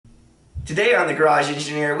Today on The Garage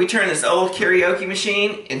Engineer, we turn this old karaoke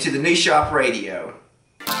machine into the new shop radio.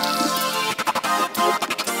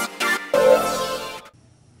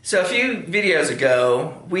 So a few videos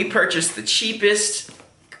ago, we purchased the cheapest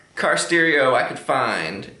car stereo I could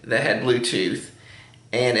find that had Bluetooth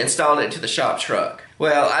and installed it to the shop truck.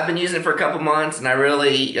 Well, I've been using it for a couple months and I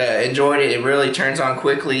really enjoyed it. It really turns on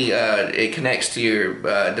quickly. It connects to your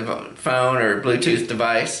phone or Bluetooth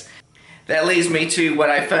device. That leads me to what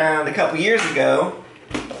I found a couple years ago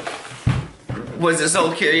was this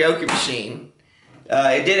old karaoke machine.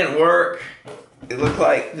 It didn't work. It looked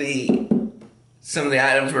like some of the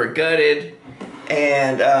items were gutted,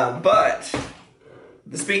 and but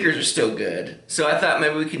the speakers are still good. So I thought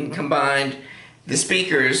maybe we can combine the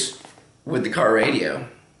speakers with the car radio.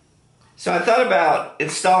 So I thought about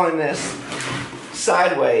installing this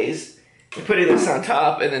sideways and putting this on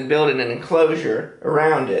top and then building an enclosure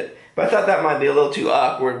around it. But I thought that might be a little too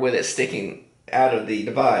awkward with it sticking out of the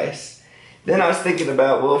device. Then I was thinking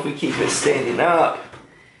about, well, if we keep it standing up,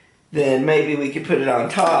 then maybe we could put it on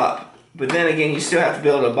top. But then again, you still have to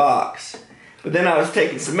build a box. But then I was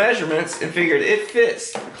taking some measurements and figured it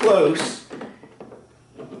fits close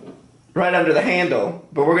right under the handle.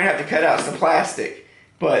 But we're going to have to cut out some plastic.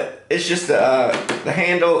 But it's just the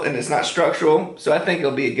handle and it's not structural. So I think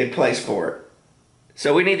it'll be a good place for it.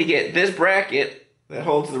 So we need to get this bracket that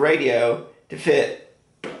holds the radio to fit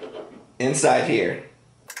inside here.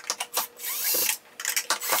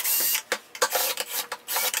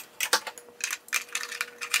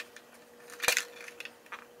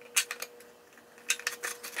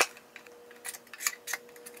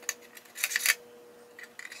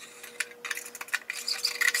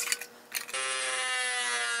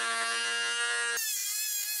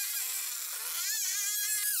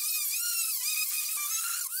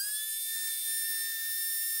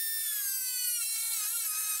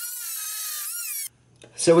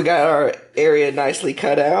 So we got our area nicely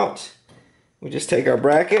cut out. We just take our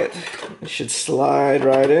bracket. It should slide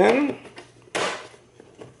right in.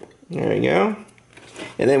 There you go.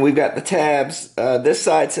 And then we've got the tabs. This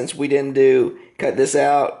side, since we didn't cut this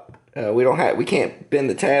out, we can't bend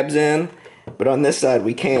the tabs in. But on this side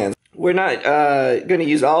we can. We're not going to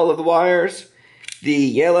use all of the wires. The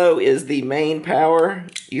yellow is the main power.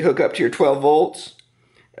 You hook up to your 12 volts.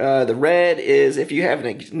 The red is if you have an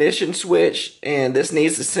ignition switch and this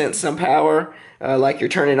needs to sense some power, like you're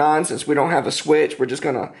turning on. Since we don't have a switch, we're just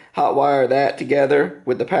going to hot wire that together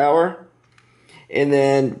with the power. And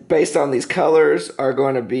then based on these colors are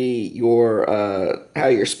going to be your how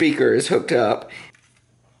your speaker is hooked up.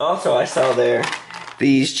 Also, I saw there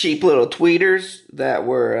these cheap little tweeters that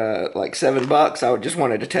were like $7. I just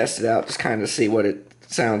wanted to test it out, just kind of see what it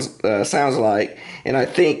sounds like. And I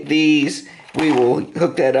think these, we will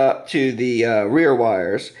hook that up to the rear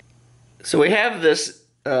wires. So we have this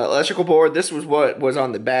electrical board. This was what was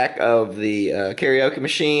on the back of the karaoke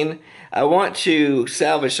machine. I want to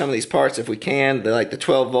salvage some of these parts if we can. They're like the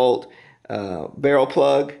 12 volt barrel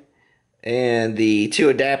plug and the two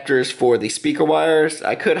adapters for the speaker wires.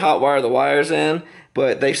 I could hot wire the wires in,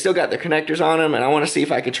 but they've still got their connectors on them, and I want to see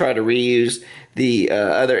if I can try to reuse the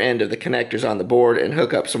other end of the connectors on the board and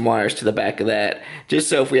hook up some wires to the back of that, just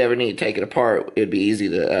so if we ever need to take it apart, it'd be easy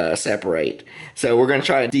to separate. So we're going to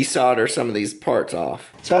try and desolder some of these parts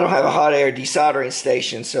off. So I don't have a hot air desoldering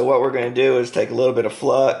station, so what we're going to do is take a little bit of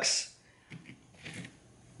flux.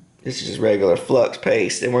 This is just regular flux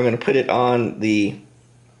paste, and we're going to put it on the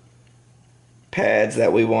pads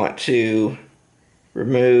that we want to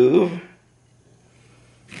remove.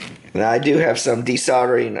 Now I do have some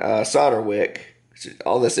desoldering solder wick.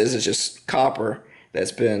 All this is just copper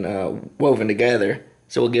that's been woven together.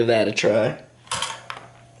 So we'll give that a try.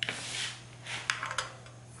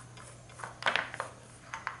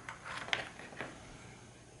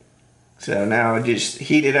 So now I just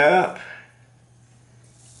heat it up.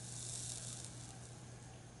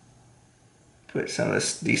 Put some of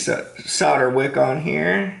this solder wick on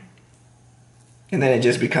here. And then it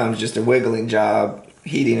just becomes just a wiggling job,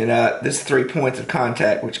 heating it up. There's 3 points of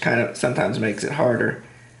contact, which kind of sometimes makes it harder.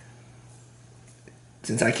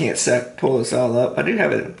 Since I can't pull this all up. I do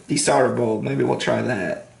have a desolder bulb. Maybe we'll try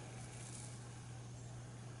that.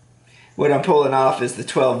 What I'm pulling off is the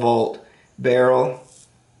 12 volt barrel.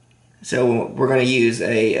 So we're going to use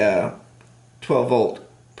a 12 volt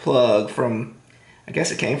plug from, I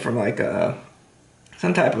guess it came from like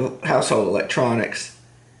some type of household electronics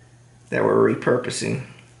that we're repurposing.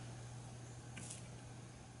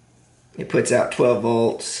 It puts out 12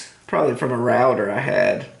 volts, probably from a router I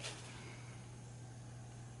had.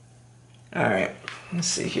 Alright, let's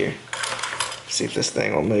see here. See if this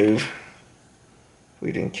thing will move.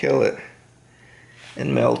 we didn't kill it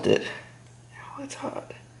and melt it. Oh, it's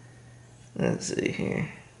hot. Let's see here.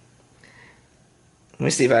 Let me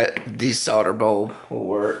see if a desolder bulb will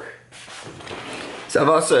work. So I've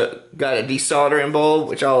also got a desoldering bulb,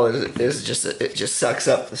 which all it is just it just sucks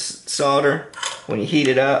up the solder when you heat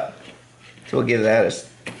it up. So we'll give that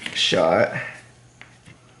a shot.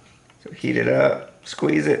 So heat it up,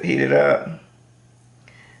 squeeze it, heat it up.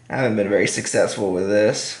 I haven't been very successful with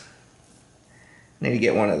this. Need to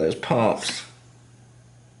get one of those pumps.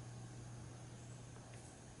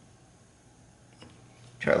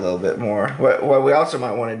 Try a little bit more. What we also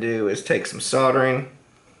might want to do is take some solder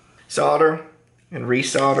and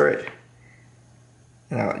re-solder it.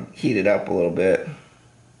 And I'll heat it up a little bit.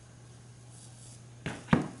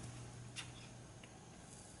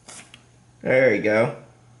 There you go.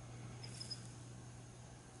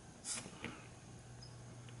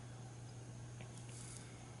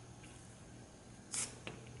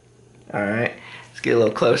 Alright, let's get a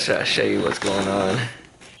little closer. I'll show you what's going on.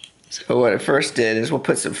 So what I first did is we'll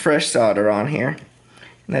put some fresh solder on here,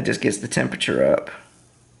 and that just gets the temperature up.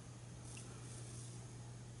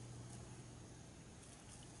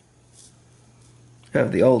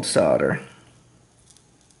 Of the old solder.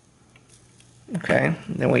 Okay,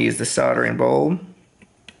 and then we use the soldering bulb.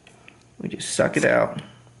 We just suck it out.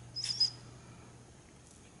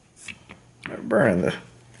 We're burning the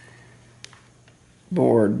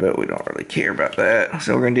board, but we don't really care about that.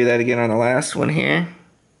 So we're going to do that again on the last one here.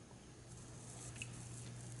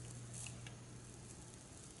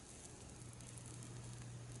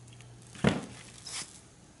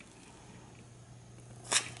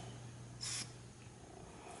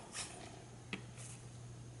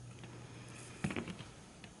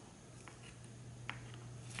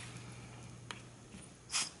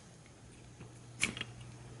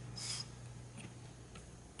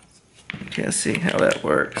 Okay, let's see how that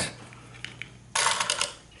works.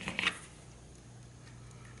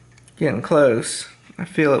 Getting close. I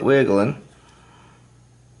feel it wiggling.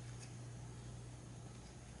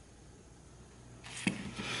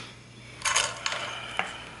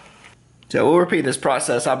 So we'll repeat this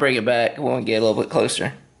process. I'll bring it back when we get a little bit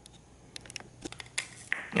closer.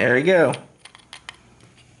 There we go.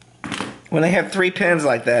 When they have 3 pins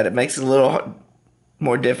like that, it makes it a little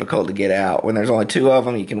more difficult to get out. When there's only 2 of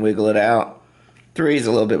them, you can wiggle it out. 3 is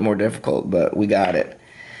a little bit more difficult, but we got it.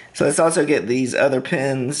 So let's also get these other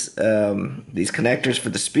pins, these connectors for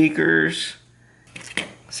the speakers.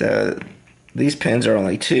 So these pins are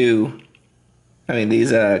only 2. I mean,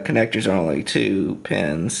 these connectors are only 2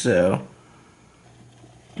 pins, so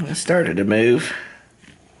it started to move.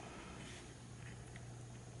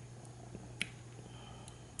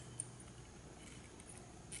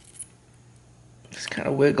 Just kind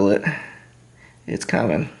of wiggle it. It's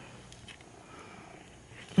coming.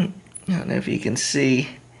 I don't know if you can see.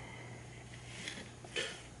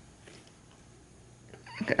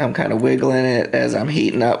 I'm kind of wiggling it as I'm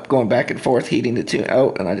heating up, going back and forth, heating the 2.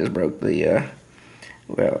 Oh, and I just broke the,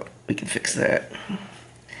 well, we can fix that.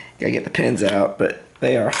 Gotta get the pins out, but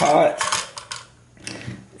they are hot.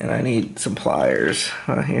 And I need some pliers.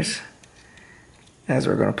 Here's, as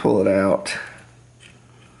we're gonna pull it out.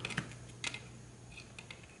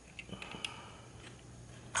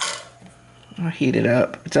 I'll heat it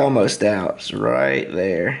up. It's almost out. It's right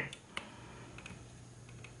there.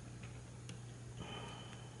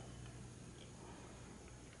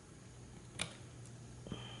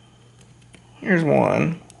 Here's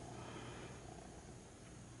one.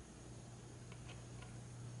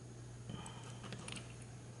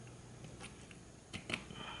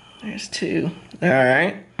 There's 2. All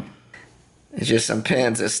right. It's just some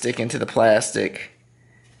pins that stick into the plastic.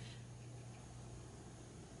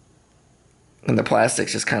 And the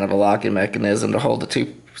plastic's just kind of a locking mechanism to hold the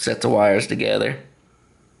 2 sets of wires together.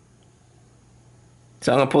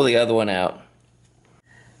 So I'm going to pull the other one out.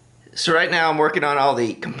 So right now I'm working on all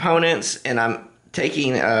the components, and I'm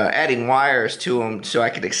taking, adding wires to them so I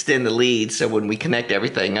can extend the lead, so when we connect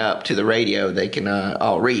everything up to the radio, they can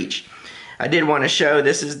all reach. I did want to show,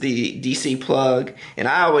 this is the DC plug, and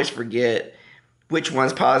I always forget which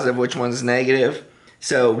one's positive, which one's negative.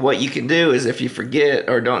 So what you can do is, if you forget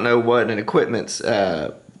or don't know what an equipment's,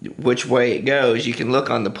 which way it goes, you can look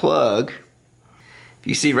on the plug. If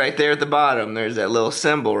you see right there at the bottom, there's that little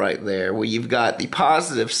symbol right there where you've got the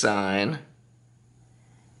positive sign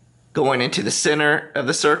going into the center of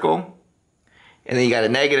the circle, and then you got a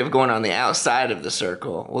negative going on the outside of the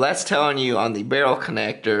circle. Well, that's telling you on the barrel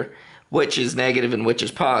connector which is negative and which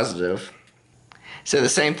is positive. So the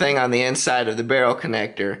same thing on the inside of the barrel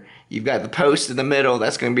connector. You've got the post in the middle,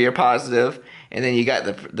 that's going to be your positive, and then you got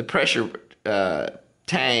the pressure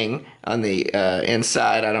tang on the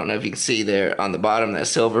inside. I don't know if you can see there on the bottom, that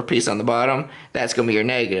silver piece on the bottom, that's going to be your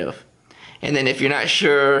negative. And then if you're not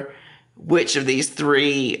sure which of these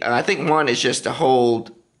three, I think one is just to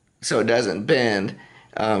hold so it doesn't bend,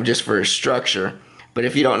 just for structure. But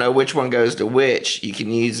if you don't know which one goes to which, you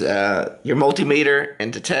can use your multimeter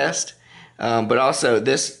and to test. But also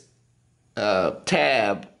this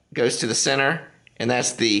tab goes to the center, and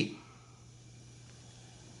that's the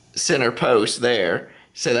center post there.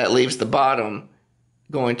 So that leaves the bottom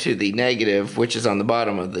going to the negative, which is on the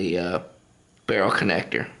bottom of the barrel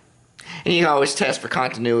connector. And you can always test for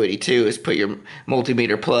continuity too, is put your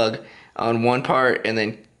multimeter plug on one part and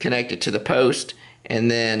then connect it to the post,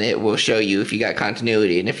 and then it will show you if you got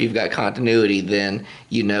continuity. And if you've got continuity, then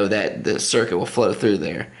you know that the circuit will flow through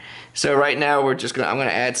there. So right now I'm gonna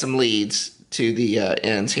add some leads to the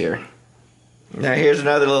ends here. Now here's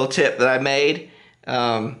another little tip that I made.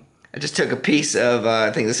 I just took a piece of,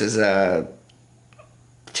 I think this is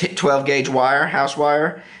 12 gauge wire, house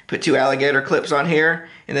wire, put 2 alligator clips on here,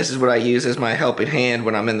 and this is what I use as my helping hand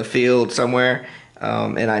when I'm in the field somewhere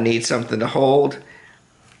and I need something to hold.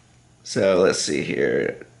 So let's see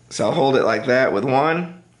here. So I'll hold it like that with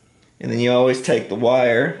one, and then you always take the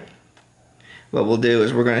wire. What we'll do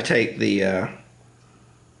is we're going to take the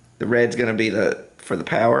red's going to be for the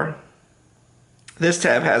power. This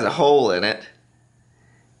tab has a hole in it,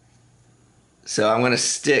 so I'm going to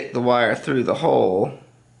stick the wire through the hole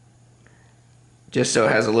just so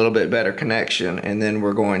it has a little bit better connection, and then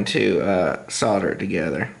we're going to solder it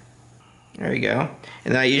together. There you go.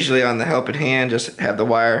 And I usually on the helping hand just have the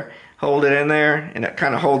wire hold it in there, and it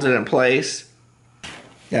kind of holds it in place.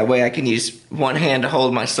 That way I can use one hand to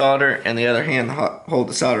hold my solder and the other hand to hold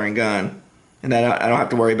the soldering gun, and then I don't have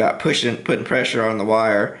to worry about putting pressure on the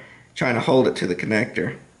wire trying to hold it to the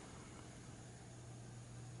connector.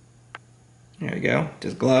 There we go.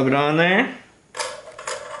 Just glove it on there.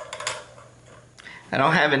 I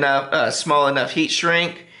don't have enough small enough heat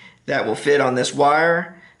shrink that will fit on this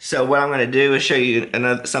wire. So what I'm going to do is show you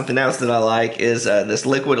something else that I like is this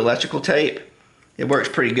liquid electrical tape. It works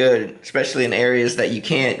pretty good, especially in areas that you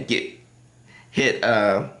can't hit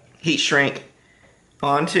heat shrink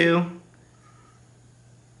onto.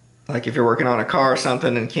 Like if you're working on a car or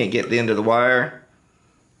something and can't get the end of the wire,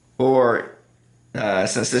 or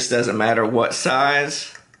since this doesn't matter what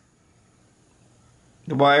size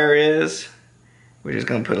the wire is, we're just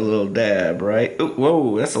going to put a little dab, right? Ooh,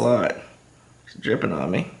 whoa, that's a lot. It's dripping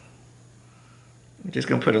on me. We're just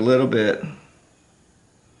going to put a little bit.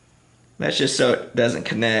 That's just so it doesn't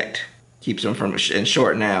connect, keeps them from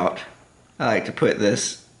shorting out. I like to put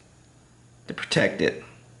this to protect it.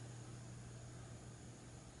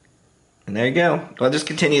 And there you go. I'll just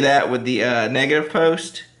continue that with the negative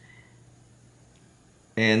post,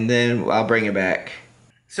 and then I'll bring it back.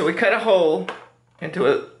 So we cut a hole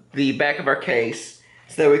into the back of our case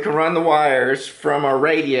so that we can run the wires from our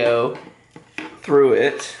radio through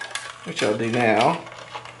it, which I'll do now.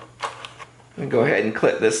 I'm gonna go ahead and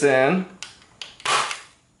clip this in.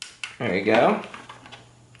 There you go.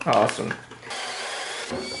 Awesome.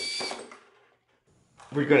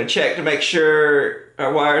 We're going to check to make sure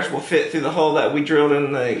our wires will fit through the hole that we drilled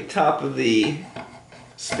in the top of the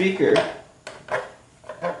speaker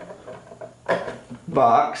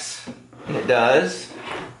box, and it does.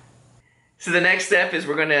 So the next step is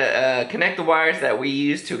we're going to connect the wires that we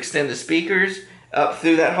use to extend the speakers up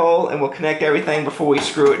through that hole, and we'll connect everything before we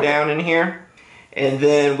screw it down in here. And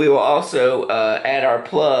then we will also add our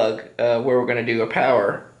plug where we're going to do a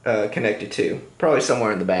power connected to, probably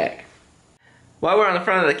somewhere in the back. While we're on the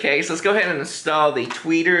front of the case, let's go ahead and install the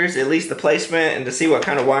tweeters, at least the placement, and to see what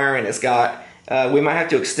kind of wiring it's got. We might have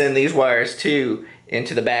to extend these wires too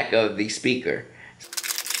into the back of the speaker.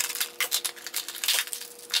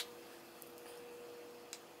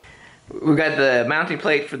 We've got the mounting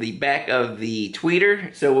plate for the back of the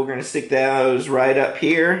tweeter, so we're going to stick those right up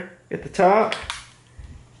here at the top.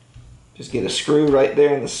 Just get a screw right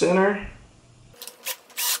there in the center.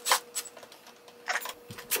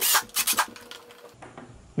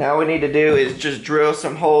 Now all we need to do is just drill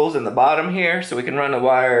some holes in the bottom here so we can run the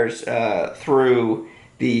wires through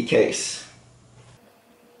the case.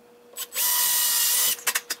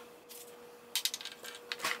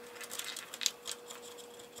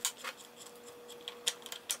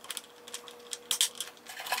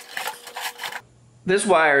 This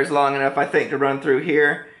wire is long enough, I think, to run through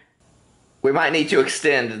here. We might need to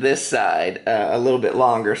extend this side a little bit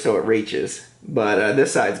longer so it reaches, but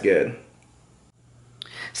this side's good.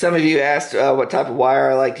 Some of you asked what type of wire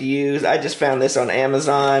I like to use. I just found this on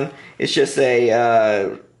Amazon. It's just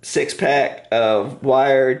a 6-pack of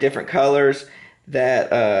wire, different colors.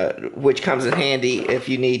 that which comes in handy if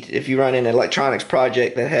you run an electronics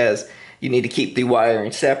project that you need to keep the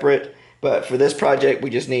wiring separate. But for this project, we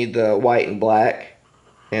just need the white and black,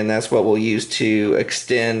 and that's what we'll use to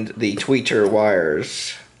extend the tweeter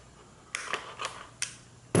wires.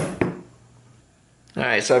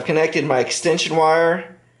 Alright, so I've connected my extension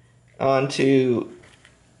wire onto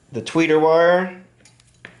the tweeter wire,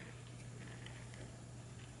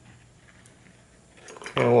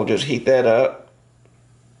 and we'll just heat that up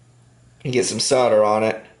and get some solder on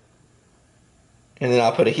it, and then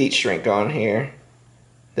I'll put a heat shrink on here.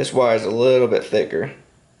 This wire is a little bit thicker.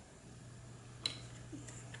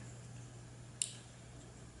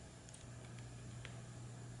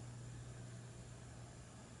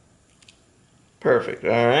 Perfect.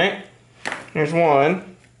 Alright, here's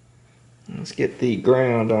one. Let's get the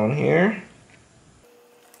ground on here.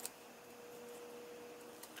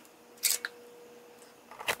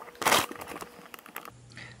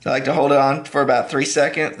 So I like to hold it on for about 3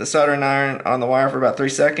 seconds, the soldering iron on the wire for about 3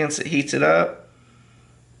 seconds. It heats it up,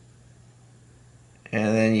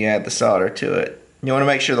 and then you add the solder to it. You want to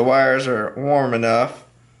make sure the wires are warm enough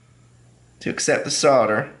to accept the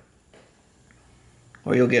solder,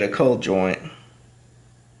 or you'll get a cold joint.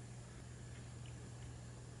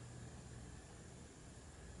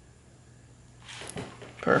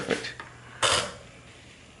 Perfect.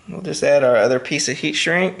 We'll just add our other piece of heat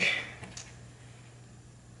shrink.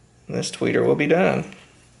 This tweeter will be done.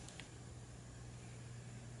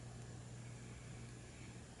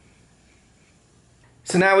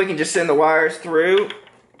 So now we can just send the wires through.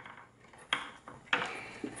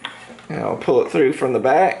 And I'll pull it through from the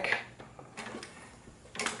back.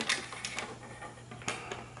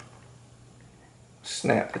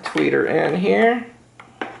 Snap the tweeter in here.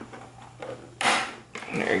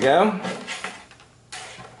 There you go.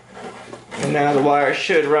 And now the wire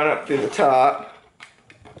should run up through the top.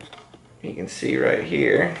 You can see right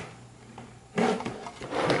here.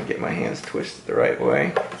 Get my hands twisted the right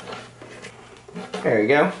way. There you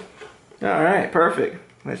go. Alright, perfect.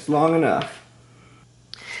 That's long enough.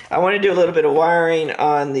 I want to do a little bit of wiring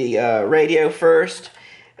on the radio first.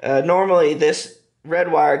 Normally this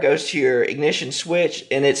red wire goes to your ignition switch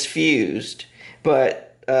and it's fused, but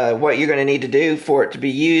what you're going to need to do for it to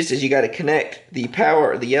be used is you got to connect the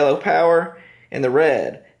power, the yellow power, and the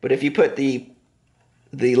red. But if you put the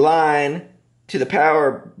line to the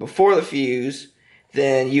power before the fuse,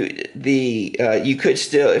 then you could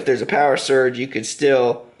still, if there's a power surge, you could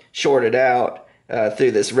still short it out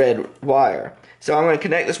through this red wire. So I'm going to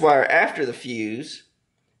connect this wire after the fuse.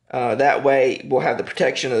 That way we'll have the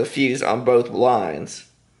protection of the fuse on both lines.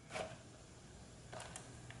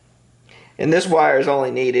 And this wire is only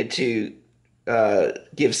needed to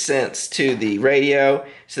give sense to the radio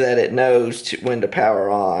so that it knows when to power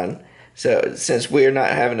on. So since we're not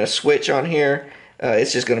having a switch on here,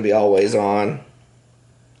 it's just going to be always on.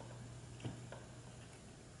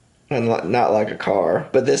 And not like a car.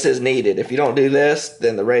 But this is needed. If you don't do this,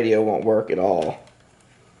 then the radio won't work at all.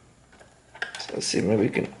 So let's see, maybe we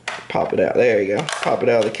can pop it out. There you go. Pop it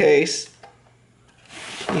out of the case.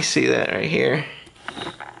 You see that right here.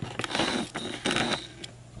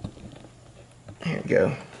 Here we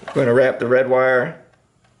go. I'm going to wrap the red wire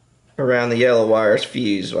around the yellow wire's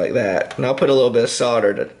fuse like that. And I'll put a little bit of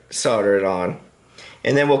solder to solder it on.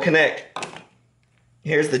 And then we'll connect.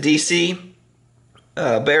 Here's the DC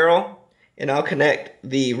barrel. And I'll connect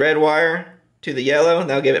the red wire to the yellow, and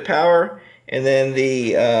that'll give it power. And then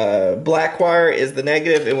the black wire is the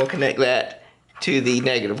negative, and we'll connect that to the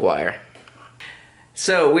negative wire.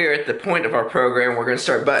 So we're at the point of our program. We're going to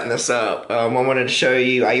start buttoning this up. I wanted to show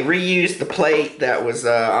you, I reused the plate that was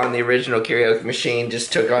on the original karaoke machine,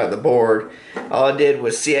 just took out the board. All I did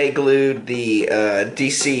was CA glued the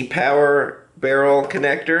DC power barrel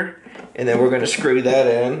connector, and then we're going to screw that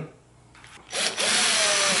in.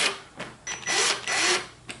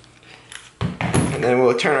 And then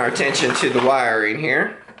we'll turn our attention to the wiring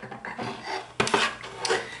here.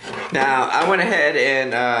 Now, I went ahead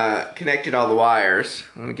and connected all the wires.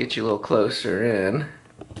 I'm going to get you a little closer in.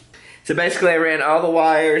 So basically I ran all the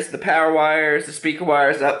wires, the power wires, the speaker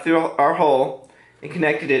wires up through our hole and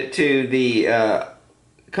connected it to the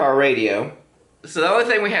car radio. So the only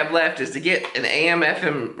thing we have left is to get an AM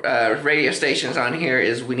FM radio stations on here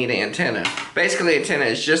is we need an antenna. Basically antenna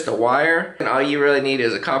is just a wire, and all you really need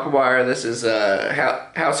is a copper wire. This is a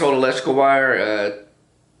household electrical wire,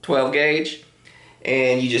 12 gauge.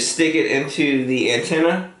 And you just stick it into the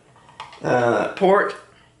antenna port,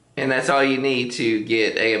 and that's all you need to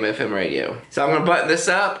get AM FM radio. So I'm going to button this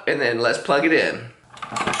up and then let's plug it in.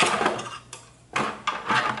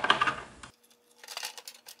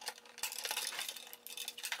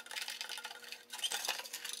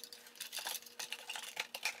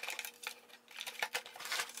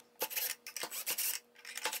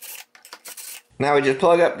 Now we just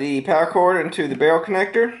plug up the power cord into the barrel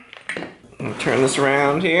connector. I'll turn this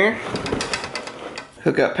around here.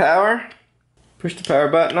 Hook up power. Push the power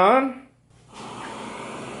button on.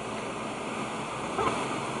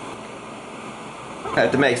 I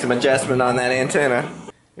have to make some adjustment on that antenna.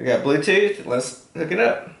 We got Bluetooth. Let's hook it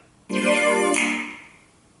up.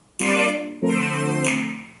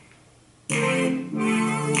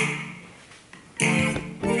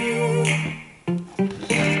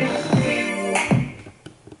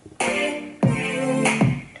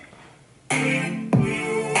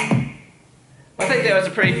 I think that was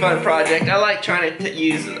a pretty fun project. I like trying to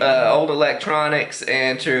use old electronics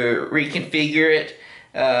and to reconfigure it.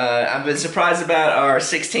 I've been surprised about our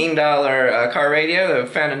 $16 car radio.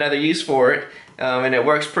 I've found another use for it, and it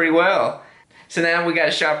works pretty well. So now we got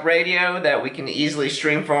a shop radio that we can easily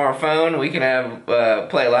stream from our phone. We can have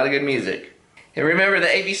play a lot of good music. And remember the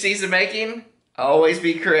ABCs of making? Always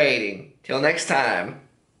be creating. Till next time.